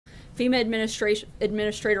FEMA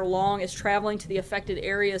Administrator Long is traveling to the affected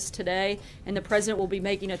areas today, and the president will be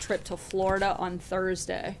making a trip to Florida on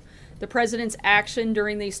Thursday. The president's action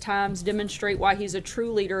during these times demonstrate why he's a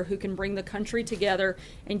true leader who can bring the country together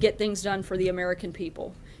and get things done for the American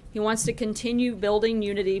people. He wants to continue building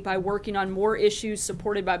unity by working on more issues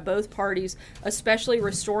supported by both parties, especially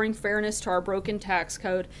restoring fairness to our broken tax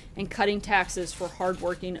code and cutting taxes for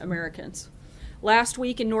hardworking Americans. Last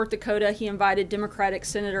week in North Dakota, he invited Democratic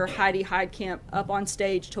Senator Heidi Heitkamp up on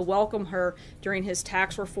stage to welcome her during his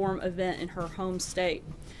tax reform event in her home state.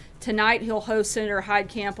 Tonight, he'll host Senator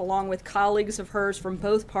Heitkamp along with colleagues of hers from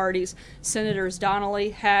both parties, Senators Donnelly,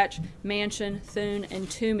 Hatch, Manchin, Thune, and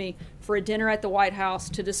Toomey, for a dinner at the White House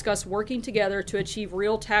to discuss working together to achieve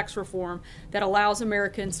real tax reform that allows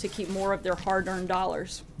Americans to keep more of their hard-earned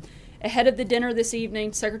dollars. Ahead of the dinner this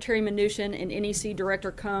evening, Secretary Mnuchin and NEC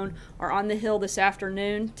Director Cohn are on the Hill this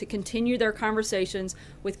afternoon to continue their conversations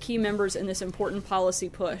with key members in this important policy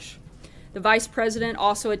push. The Vice President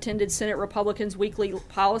also attended Senate Republicans' weekly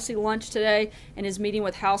policy lunch today and is meeting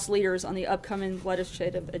with House leaders on the upcoming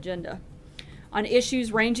legislative agenda. On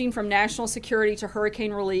issues ranging from national security to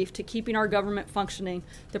hurricane relief to keeping our government functioning,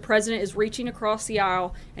 the President is reaching across the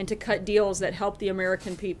aisle and to cut deals that help the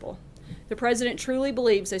American people. The President truly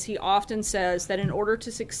believes, as he often says, that in order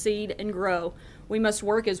to succeed and grow, we must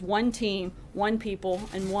work as one team, one people,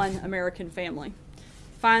 and one American family.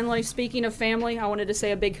 Finally, speaking of family, I wanted to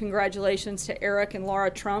say a big congratulations to Eric and Laura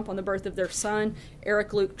Trump on the birth of their son,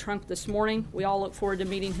 Eric Luke Trump, this morning. We all look forward to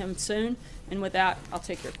meeting him soon. And with that, I'll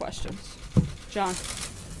take your questions. John.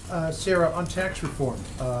 Sarah, on tax reform,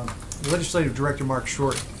 Legislative Director Mark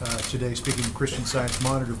Short today, speaking to Christian Science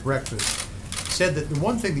Monitor Breakfast, said that the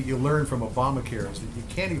one thing that you learn from Obamacare is that you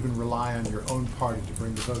can't even rely on your own party to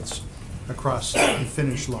bring the votes across the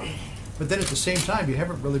finish line. But then at the same time, you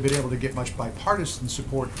haven't really been able to get much bipartisan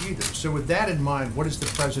support either. So with that in mind, what is the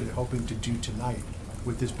president hoping to do tonight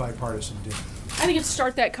with this bipartisan dinner? I think it's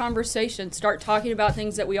start that conversation, start talking about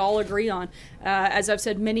things that we all agree on. As I've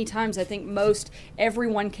said many times, I think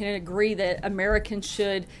everyone can agree that Americans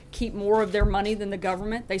should keep more of their money than the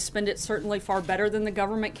government. They spend it certainly far better than the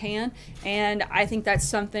government can. And I think that's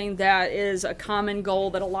something that is a common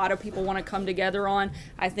goal that a lot of people want to come together on.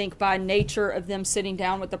 I think by nature of them sitting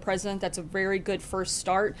down with the president, that's a very good first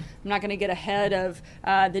start. I'm not going to get ahead of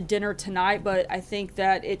the dinner tonight, but I think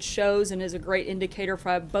that it shows and is a great indicator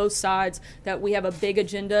for both sides that we have a big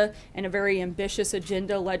agenda and a very ambitious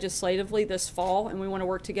agenda legislatively this fall, and we want to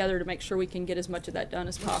work together to make sure we can get as much of that done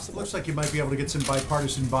as possible. Looks like you might be able to get some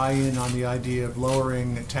bipartisan buy-in on the idea of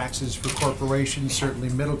lowering taxes for corporations, certainly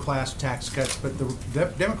middle-class tax cuts, but the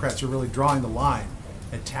Democrats are really drawing the line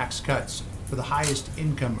at tax cuts for the highest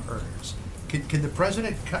income earners. Can the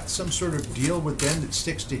president cut some sort of deal with them that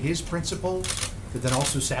sticks to his principles that then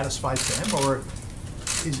also satisfies them, or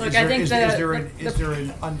is there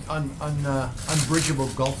an unbridgeable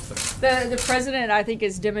gulf there? The president, I think,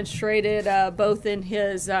 has demonstrated both in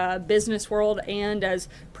his business world and as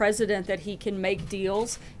president that he can make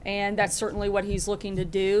deals, and that's certainly what he's looking to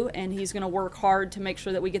do, and he's going to work hard to make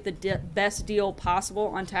sure that we get the best deal possible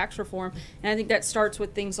on tax reform. And I think that starts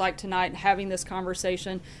with things like tonight, having this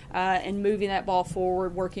conversation and moving that ball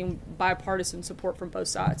forward, working bipartisan support from both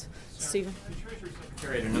sides. Stephen?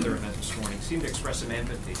 At another event this morning seemed to express some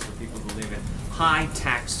empathy for people who live in high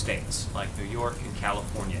tax states like New York and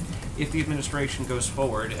California. If the administration goes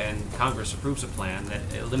forward and Congress approves a plan that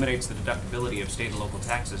eliminates the deductibility of state and local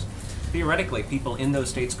taxes, theoretically people in those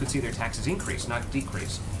states could see their taxes increase, not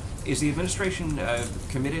decrease. Is the administration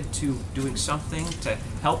committed to doing something to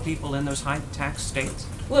help people in those high tax states?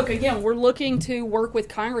 Look, again, we're looking to work with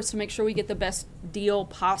Congress to make sure we get the best deal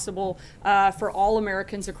possible for all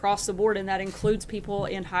Americans across the board, and that includes people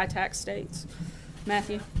in high tax states.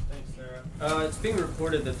 Matthew? Thanks, Sarah. It's being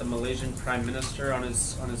reported that the Malaysian Prime Minister on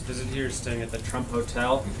his visit here is staying at the Trump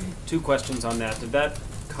Hotel. Two questions on that. Did that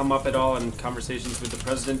come up at all in conversations with the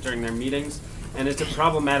president during their meetings? And is it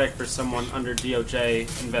problematic for someone under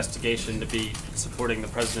DOJ investigation to be supporting the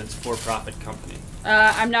president's for-profit company?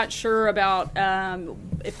 I'm not sure about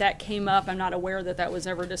if that came up. I'm not aware that that was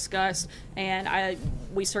ever discussed, and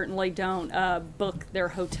we certainly don't book their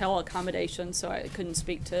hotel accommodations, so I couldn't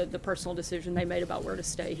speak to the personal decision they made about where to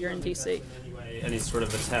stay here in D.C. Any sort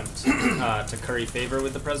of attempt to curry favor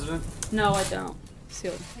with the president? No, I don't.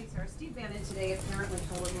 Celia. Thanks, Sarah. Steve Bannon today apparently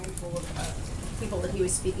told a room full of people that he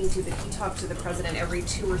was speaking to that he talked to the president every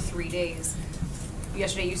 2 or 3 days.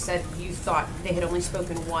 yesterday you said you thought they had only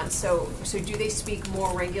spoken once. So do they speak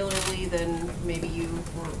more regularly than maybe you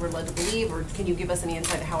were led to believe, or can you give us any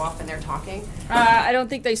insight to how often they're talking? I don't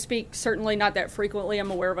think they speak, certainly not that frequently.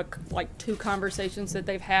 I'm aware of like 2 conversations that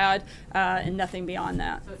they've had, and nothing beyond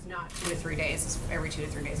that. So it's not 2 to 3 days, it's every 2 to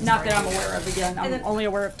 3 days. Not that I'm aware of. Again, I'm then, only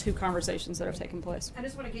aware of 2 conversations that have taken place. I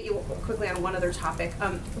just want to get you quickly on one other topic.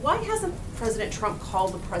 Why hasn't President Trump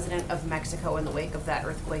called the president of Mexico in the wake of that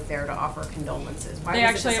earthquake there to offer condolences? Why They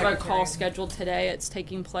was it actually the have a call secretary? scheduled today. It's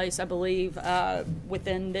taking place, I believe,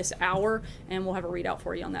 within this hour, and we'll have a readout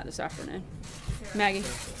for you on that this afternoon. Maggie?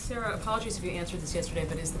 Sarah, apologies if you answered this yesterday,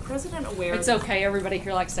 but is the president aware? It's okay. Everybody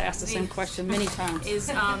here likes to ask the same question many times. Is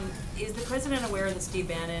the president aware that Steve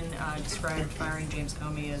Bannon described firing James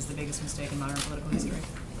Comey as the biggest mistake in modern political history?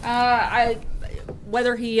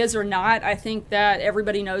 Whether he is or not, I think that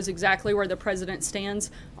everybody knows exactly where the president stands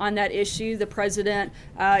on that issue. The president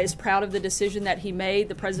is proud of the decision that he made.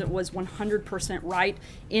 The president was 100% right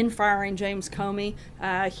in firing James Comey.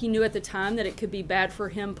 He knew at the time that it could be bad for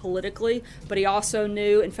him politically, but he also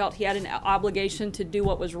knew and felt he had an obligation to do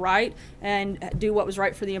what was right and do what was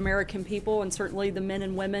right for the American people and certainly the men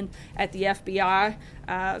and women at the FBI.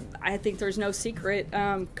 I think there's no secret.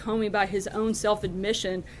 Comey, by his own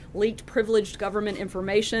self-admission, leaked privileged government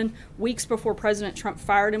information. Weeks before President Trump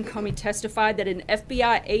fired him, Comey testified that an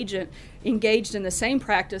FBI agent engaged in the same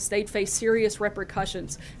practice, they'd face serious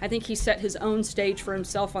repercussions. I think he set his own stage for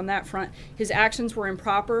himself on that front. His actions were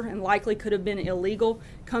improper and likely could have been illegal.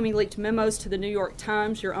 Comey leaked memos to the New York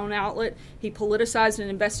Times, your own outlet. He politicized an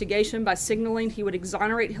investigation by signaling he would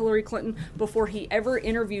exonerate Hillary Clinton before he ever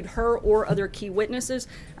interviewed her or other key witnesses.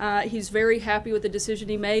 He's very happy with the decision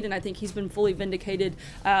he made, and I think he's been fully vindicated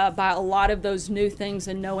by a lot of those new things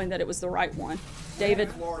and knowing that it was the right one.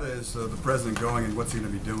 David? Florida is the president going, and what's he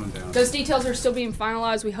going to be doing down there? Those details are still being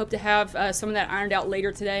finalized. We hope to have some of that ironed out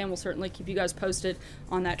later today, and we'll certainly keep you guys posted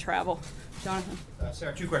on that travel. Jonathan?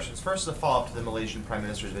 Sarah, 2 questions. First, a follow-up to the Malaysian Prime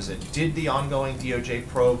Minister's visit. Did the ongoing DOJ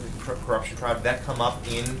probe, corruption trial, did that come up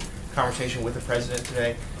in conversation with the president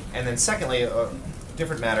today? And then secondly, a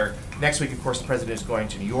different matter, next week, of course, the president is going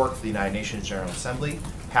to New York for the United Nations General Assembly.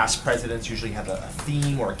 Past presidents usually have a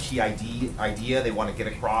theme or a key idea they want to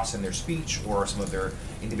get across in their speech or some of their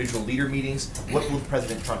individual leader meetings. What will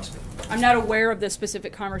President Trump do? I'm not aware of the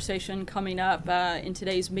specific conversation coming up in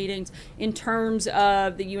today's meetings. In terms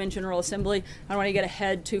of the UN General Assembly, I don't want to get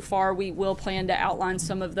ahead too far. We will plan to outline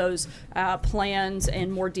some of those plans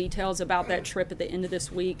and more details about that trip at the end of this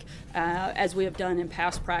week, as we have done in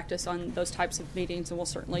past practice on those types of meetings, and we'll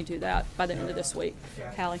certainly do that by the end of this week.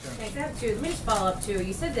 Hallie? Thanks. I have 2. Let me just follow up too.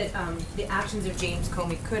 You said that the actions of James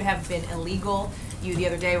Comey could have been illegal. You the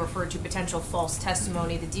other day referred to potential false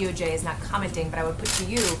testimony. The DOJ is not commenting, but I would put to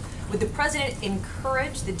you, would the president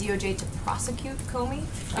encourage the DOJ to prosecute Comey?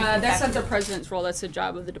 That's not the president's role. That's the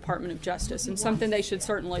job of the Department of Justice, and something they should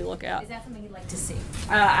certainly look at. Is that something you'd like to see?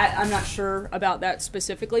 I'm not sure about that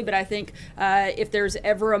specifically, but I think if there's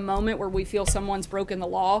ever a moment where we feel someone's broken the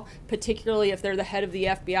law, particularly if they're the head of the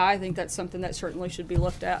FBI, I think that's something that certainly should be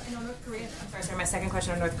looked at. And on North Korea, I'm sorry, my second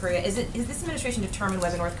question on North Korea. Is this administration determined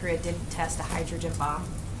whether North Korea did test a hydrogen bomb?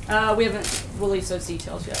 We haven't released those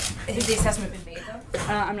details yet. Has the assessment been made though?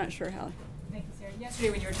 I'm not sure, Hallie. Thank you, Sarah. Yesterday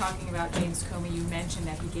when you were talking about James Comey, you mentioned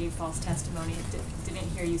that he gave false testimony. Didn't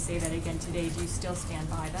hear you say that again today. Do you still stand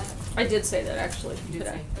by that? I did say that actually You did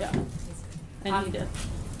today. say. Yeah, and he did.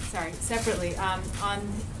 Sorry, separately,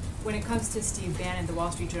 when it comes to Steve Bannon, the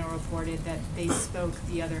Wall Street Journal reported that they spoke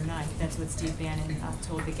the other night. That's what Steve Bannon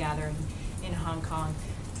told the gathering in Hong Kong.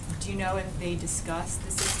 Do you know if they discussed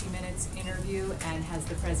the 60 Minutes interview, and has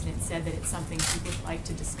the president said that it's something he would like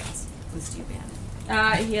to discuss with Steve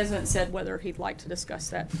Bannon? He hasn't said whether he'd like to discuss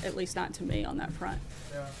that, at least not to me on that front.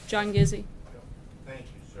 John Gizzi? Thank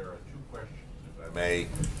you, Sarah. 2 questions, if I may.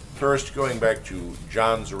 First, going back to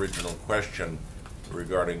John's original question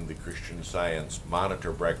regarding the Christian Science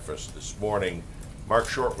Monitor breakfast this morning, Mark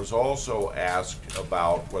Short was also asked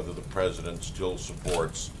about whether the president still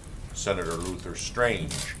supports Senator Luther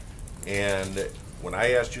Strange. And when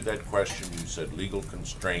I asked you that question, you said legal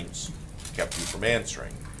constraints kept you from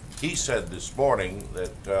answering. He said this morning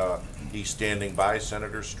that he's standing by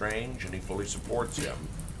Senator Strange and he fully supports him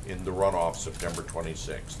in the runoff September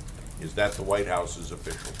 26th. Is that the White House's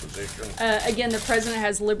official position? Again, the president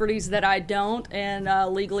has liberties that I don't, and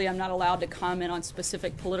legally I'm not allowed to comment on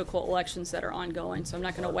specific political elections that are ongoing, so I'm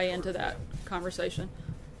not going to weigh into that conversation.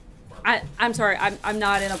 I'm sorry, I'm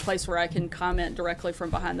not in a place where I can comment directly from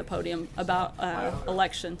behind the podium about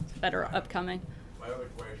elections that are upcoming. My other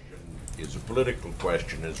question is a political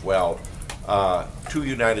question as well. 2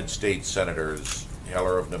 United States senators,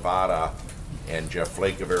 Heller of Nevada and Jeff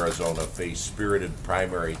Flake of Arizona face spirited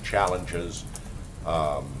primary challenges.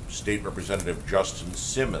 State Representative Justin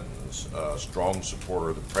Simmons, a strong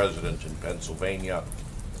supporter of the president in Pennsylvania,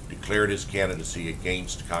 declared his candidacy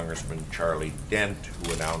against Congressman Charlie Dent,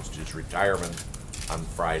 who announced his retirement on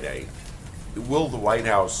Friday. Will the White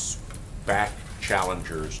House back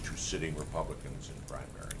challengers to sitting Republicans in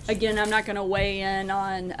primaries? Again, I'm not going to weigh in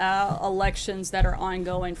on elections that are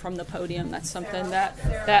ongoing from the podium. That's something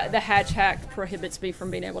that the Hatch Act prohibits me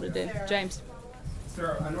from being able to do. James.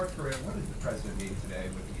 Sir, on North Korea, what did the president mean today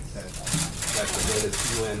when he said that the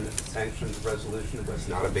latest UN sanctions resolution was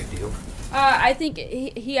not a big deal? I think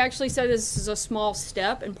he actually said this is a small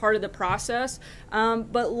step and part of the process.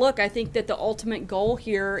 But look, I think that the ultimate goal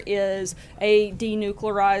here is a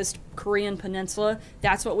denuclearized Korean peninsula.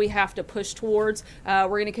 That's what we have to push towards. We're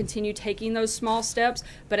going to continue taking those small steps,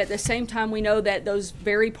 but at the same time, we know that those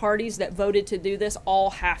very parties that voted to do this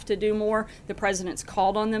all have to do more. The president's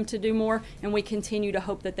called on them to do more, and we continue to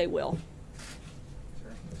hope that they will.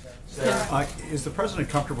 Is the president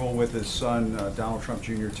comfortable with his son, Donald Trump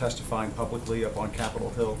Jr., testifying publicly up on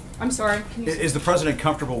Capitol Hill? I'm sorry, can you say? Is the president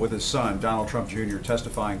comfortable with his son, Donald Trump Jr.,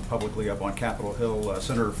 testifying publicly up on Capitol Hill?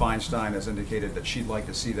 Senator Feinstein has indicated that she'd like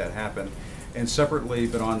to see that happen. And separately,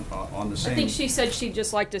 but on the same... I think she said she'd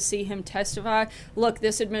just like to see him testify. Look,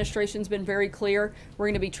 this administration's been very clear. We're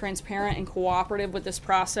going to be transparent and cooperative with this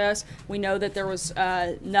process. We know that there was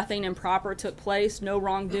nothing improper took place, no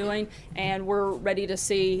wrongdoing, and we're ready to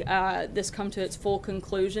see this come to its full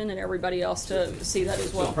conclusion and everybody else to see that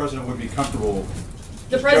as well. So the president would be comfortable...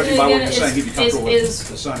 The president, again,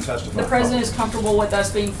 the president is comfortable with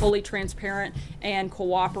us being fully transparent and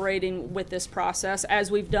cooperating with this process,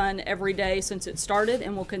 as we've done every day since it started,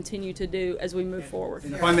 and will continue to do as we move forward.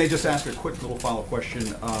 If I may just ask a quick little follow-up question.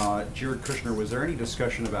 Jared Kushner, was there any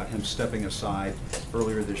discussion about him stepping aside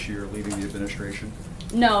earlier this year, leaving the administration?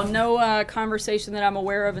 No conversation that I'm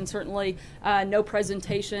aware of, and certainly no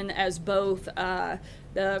presentation, as both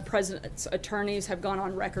the president's attorneys have gone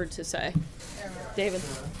on record to say. David.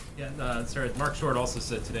 Yeah, sir. Mark Short also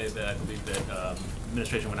said today that I believe that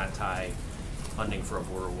administration would not tie funding for a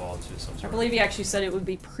border wall to some sort. I believe he actually said it would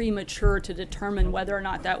be premature to determine whether or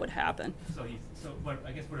not that would happen. So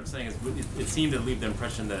I guess what I'm saying is it seemed to leave the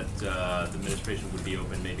impression that the administration would be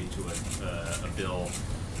open maybe to a bill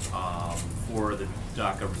for the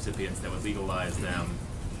DACA recipients that would legalize them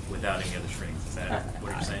without any other strings. Is that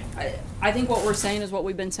what you're saying? I think what we're saying is what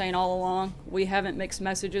we've been saying all along. We haven't mixed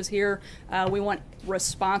messages here. We want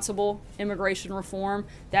responsible immigration reform.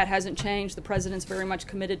 That hasn't changed. The president's very much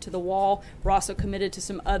committed to the wall. We're also committed to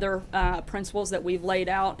some other principles that we've laid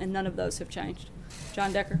out, and none of those have changed.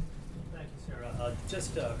 John Decker. Thank you, Sarah.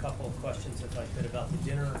 Just a couple of questions, if I could, about the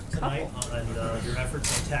dinner tonight on your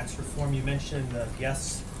efforts on tax reform. You mentioned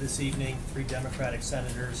guests this evening, 3 Democratic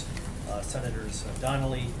senators. Senators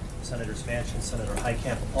Donnelly, Senators Manchin, Senator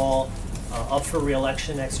Heitkamp, all up for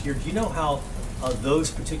re-election next year. Do you know how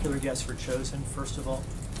those particular guests were chosen, first of all?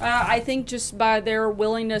 I think just by their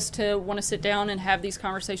willingness to want to sit down and have these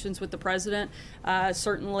conversations with the president,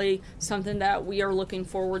 certainly something that we are looking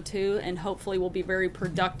forward to, and hopefully will be very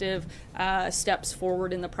productive steps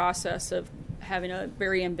forward in the process of having a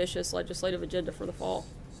very ambitious legislative agenda for the fall.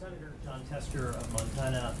 Senator John Tester of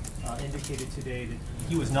Montana indicated today that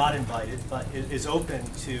he was not invited, but is open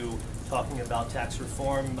to talking about tax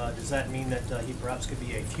reform. Does that mean that he perhaps could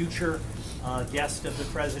be a future guest of the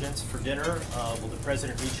president's for dinner? Will the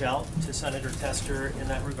president reach out to Senator Tester in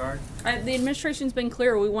that regard? The administration's been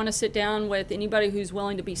clear. We want to sit down with anybody who's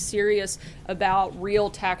willing to be serious about real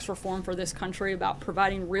tax reform for this country, about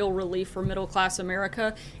providing real relief for middle-class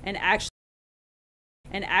America, and actually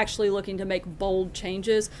looking to make bold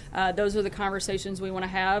changes. Those are the conversations we want to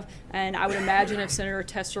have, and I would imagine if Senator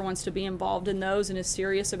Tester wants to be involved in those and is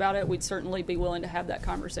serious about it, we'd certainly be willing to have that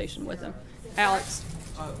conversation with him. Alex.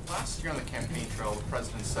 Last year on the campaign trail, the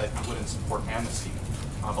president said he wouldn't support amnesty,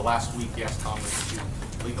 but last week he asked Congress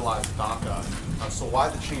to legalize DACA. So why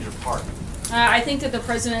the change of heart? I think that the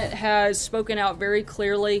president has spoken out very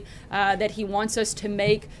clearly that he wants us to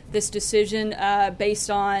make this decision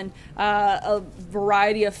based on a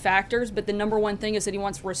variety of factors, but the number one thing is that he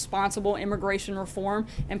wants responsible immigration reform,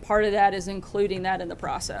 and part of that is including that in the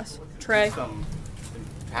process. Trey?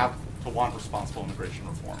 To want responsible immigration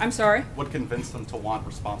reform. I'm sorry? What convinced them to want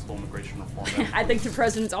responsible immigration reform? I think the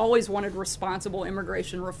president's always wanted responsible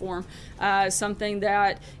immigration reform, something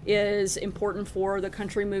that is important for the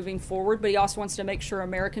country moving forward, but he also wants to make sure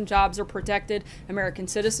American jobs are protected, American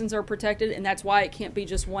citizens are protected, and that's why it can't be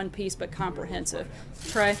just one piece but comprehensive.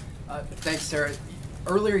 Trey? Thanks, Sarah.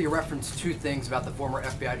 Earlier you referenced 2 things about the former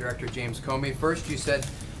FBI Director James Comey. First, you said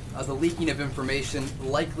the leaking of information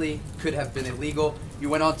likely could have been illegal. You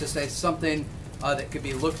went on to say something that could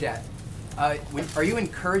be looked at. Are you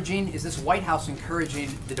encouraging, is this White House encouraging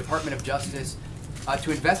the Department of Justice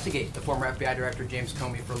to investigate the former FBI Director James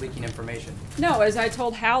Comey for leaking information? No, as I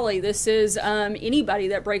told Hallie, this is anybody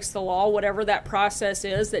that breaks the law, whatever that process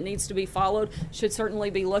is that needs to be followed, should certainly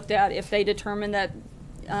be looked at. If they determine that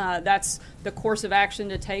that's the course of action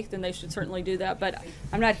to take, then they should certainly do that. But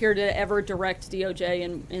I'm not here to ever direct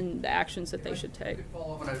DOJ in the actions that they should take.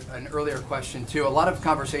 Follow up on an earlier question, too. A lot of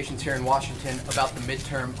conversations here in Washington about the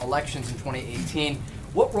midterm elections in 2018.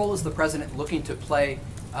 What role is the president looking to play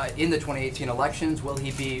in the 2018 elections? Will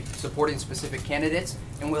he be supporting specific candidates,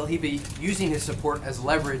 and will he be using his support as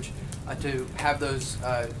leverage to have those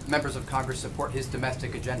members of Congress support his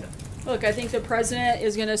domestic agenda? Look, I think the president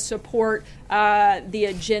is going to support the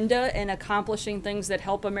agenda and accomplishing things that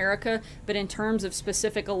help America, but in terms of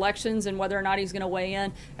specific elections and whether or not he's going to weigh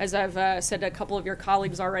in, as I've said to a couple of your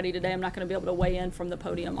colleagues already today, I'm not going to be able to weigh in from the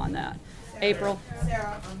podium on that. April?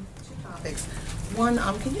 Sarah, two topics. One,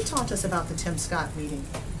 can you talk to us about the Tim Scott meeting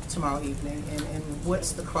tomorrow evening and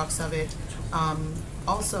what's the crux of it?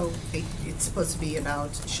 Also, it's supposed to be about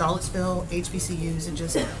Charlottesville, HBCUs, and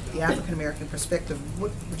just the African-American perspective.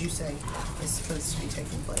 What would you say is supposed to be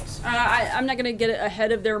taking place? I'm not going to get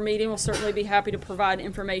ahead of their meeting. We'll certainly be happy to provide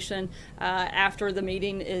information after the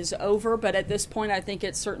meeting is over. But at this point, I think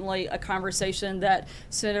it's certainly a conversation that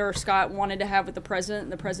Senator Scott wanted to have with the president,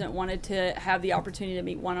 and the president wanted to have the opportunity to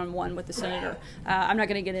meet one-on-one with the senator. I'm not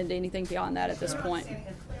going to get into anything beyond that at this point.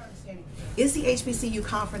 Is the HBCU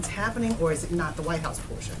conference happening, or is it not the White House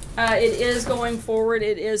portion? It is going forward.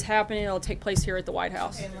 It is happening. It'll take place here at the White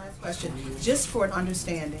House. And last question, just for an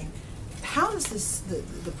understanding, how does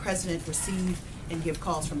the president receive and give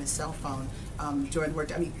calls from his cell phone during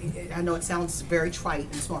work? I mean, I know it sounds very trite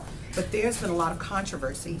and small, but there's been a lot of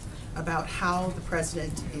controversy about how the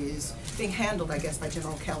president is being handled, I guess, by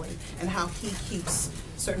General Kelly, and how he keeps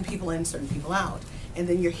certain people in, certain people out. And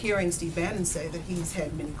then you're hearing Steve Bannon say that he's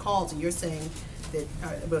had many calls, and you're saying that,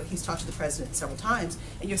 well, he's talked to the president several times,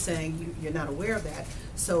 and you're saying you're not aware of that.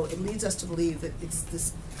 So it leads us to believe that it's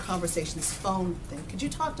this conversation, this phone thing. Could you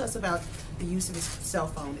talk to us about the use of his cell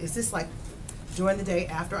phone? Is this like during the day,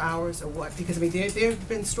 after hours, or what? Because, I mean, there have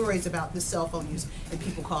been stories about this cell phone use and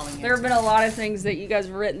people calling in. There have been a lot of things that you guys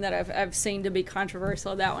have written that I've seen to be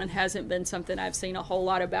controversial. That one hasn't been something I've seen a whole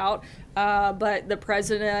lot about. But the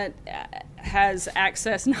president has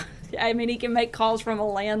access. I mean, he can make calls from a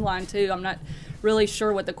landline, too. I'm not really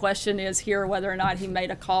sure what the question is here, whether or not he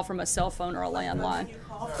made a call from a cell phone or a landline.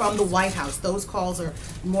 From the White House, those calls are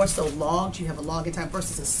more so logged. You have a login time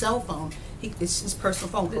versus a cell phone. It's his personal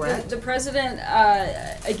phone, correct? The president,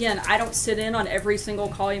 again, I don't sit in on every single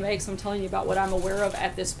call he makes. I'm telling you about what I'm aware of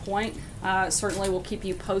at this point. Certainly we'll keep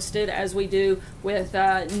you posted, as we do with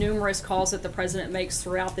numerous calls that the president makes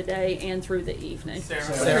throughout the day and through the evening.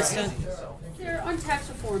 Sarah, on tax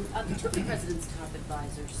reform, two of the president's top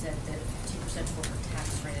advisors said that a 15% corporate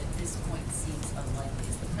tax rate at this point seems unlikely.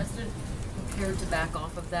 Is the president prepared to back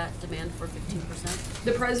off of that demand for 15%?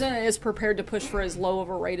 The president is prepared to push for as low of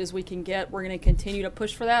a rate as we can get. We're going to continue to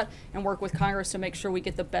push for that and work with Congress to make sure we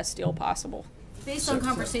get the best deal possible. Based on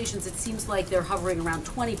conversations, it seems like they're hovering around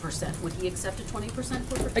 20%. Would he accept a 20%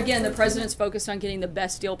 corporate tax Again, the rate? president's focused on getting the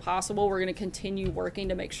best deal possible. We're going to continue working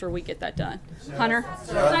to make sure we get that done. Hunter?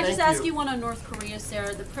 Can I just ask you one on North Korea,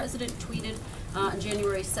 Sarah? The president tweeted on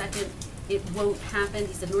January 2nd, it won't happen.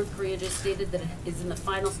 He said North Korea just stated that it is in the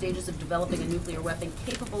final stages of developing a nuclear weapon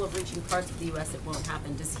capable of reaching parts of the U.S. It won't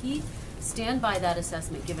happen. Does he stand by that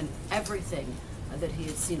assessment, given everything that he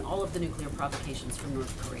has seen, all of the nuclear provocations from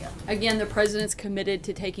North Korea? Again, the president's committed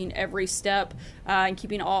to taking every step and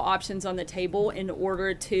keeping all options on the table in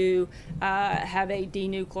order to have a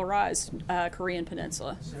denuclearized Korean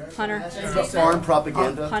peninsula. Hunter? Foreign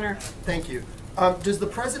propaganda. Hunter? Thank you. Does the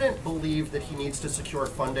president believe that he needs to secure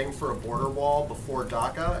funding for a border wall before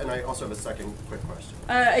DACA? And I also have a second quick question.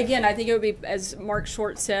 Again, I think it would be, as Mark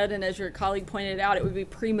Short said, and as your colleague pointed out, it would be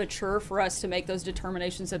premature for us to make those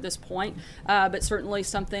determinations at this point. But certainly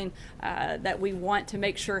something that we want to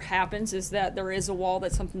make sure happens is that there is a wall.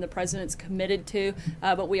 That's something the president's committed to.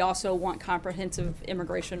 But we also want comprehensive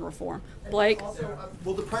immigration reform. Blake? Also,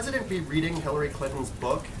 will the president be reading Hillary Clinton's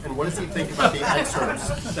book? And what does he think about the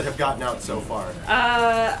excerpts that have gotten out so far?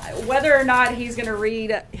 Whether or not he's going to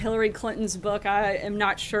read Hillary Clinton's book, I am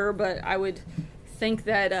not sure, but I would think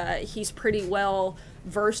that he's pretty well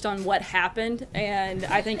versed on what happened, and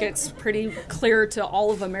I think it's pretty clear to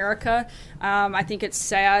all of America. I think it's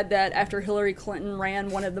sad that after Hillary Clinton ran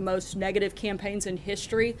one of the most negative campaigns in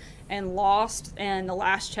history and lost, and the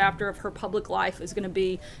last chapter of her public life is going to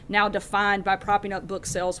be now defined by propping up book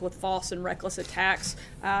sales with false and reckless attacks,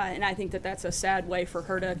 and I think that that's a sad way for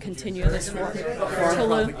her to continue this work.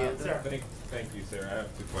 Thank you, Sarah. I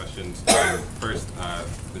have two questions. First,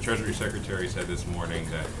 the Treasury Secretary said this morning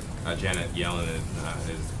that Janet Yellen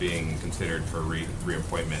is being considered for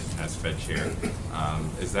reappointment as Fed chair.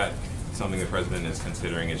 Is that something the president is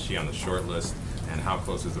considering? Is she on the short list? And how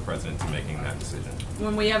close is the president to making that decision?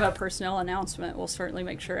 When we have a personnel announcement, we'll certainly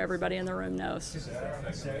make sure everybody in the room knows.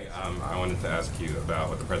 Secondly, I wanted to ask you about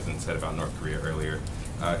what the president said about North Korea earlier.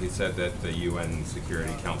 He said that the UN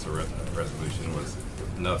Security Council resolution was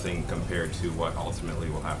nothing compared to what ultimately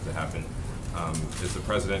will have to happen. Is the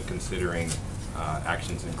president considering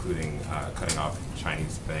actions including cutting off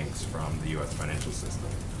Chinese banks from the U.S. financial system?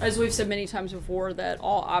 As we've said many times before, that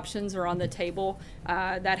all options are on the table.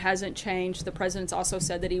 That hasn't changed. The president's also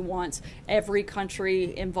said that he wants every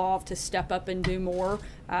country involved to step up and do more.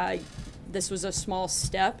 This was a small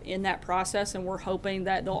step in that process, and we're hoping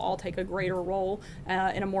that they'll all take a greater role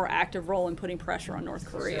and a more active role in putting pressure on North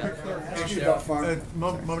Korea. A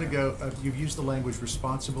moment ago, you've used the language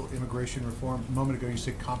responsible immigration reform. A moment ago, you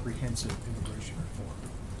said comprehensive immigration reform.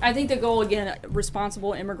 I think the goal, again,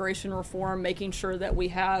 responsible immigration reform, making sure that we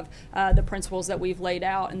have the principles that we've laid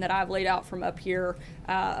out and that I've laid out from up here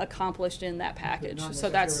accomplished in that package. But not so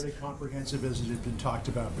that's necessarily comprehensive as it had been talked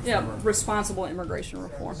about before. Yeah, responsible immigration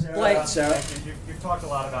reform. Blake. You've talked a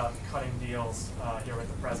lot about cutting deals here with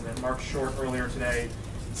the president. Mark Short earlier today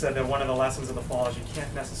said that one of the lessons of the fall is you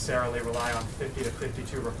can't necessarily rely on 50 to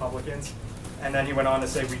 52 Republicans. And then he went on to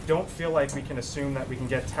say, we don't feel like we can assume that we can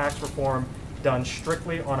get tax reform done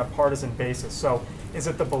strictly on a partisan basis. So is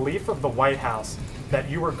it the belief of the White House that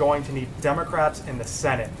you are going to need Democrats in the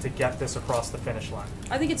Senate to get this across the finish line?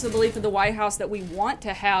 I think it's the belief of the White House that we want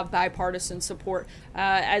to have bipartisan support.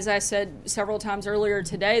 As I said several times earlier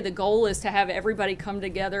today, the goal is to have everybody come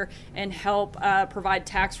together and help provide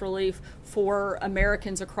tax relief for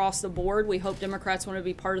Americans across the board. We hope Democrats want to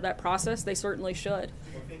be part of that process. They certainly should.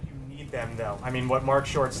 I think you need them, though. I mean, what Mark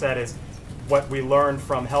Short said is, what we learned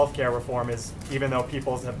from healthcare reform is, even though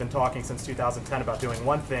people have been talking since 2010 about doing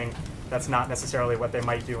one thing, that's not necessarily what they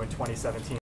might do in 2017.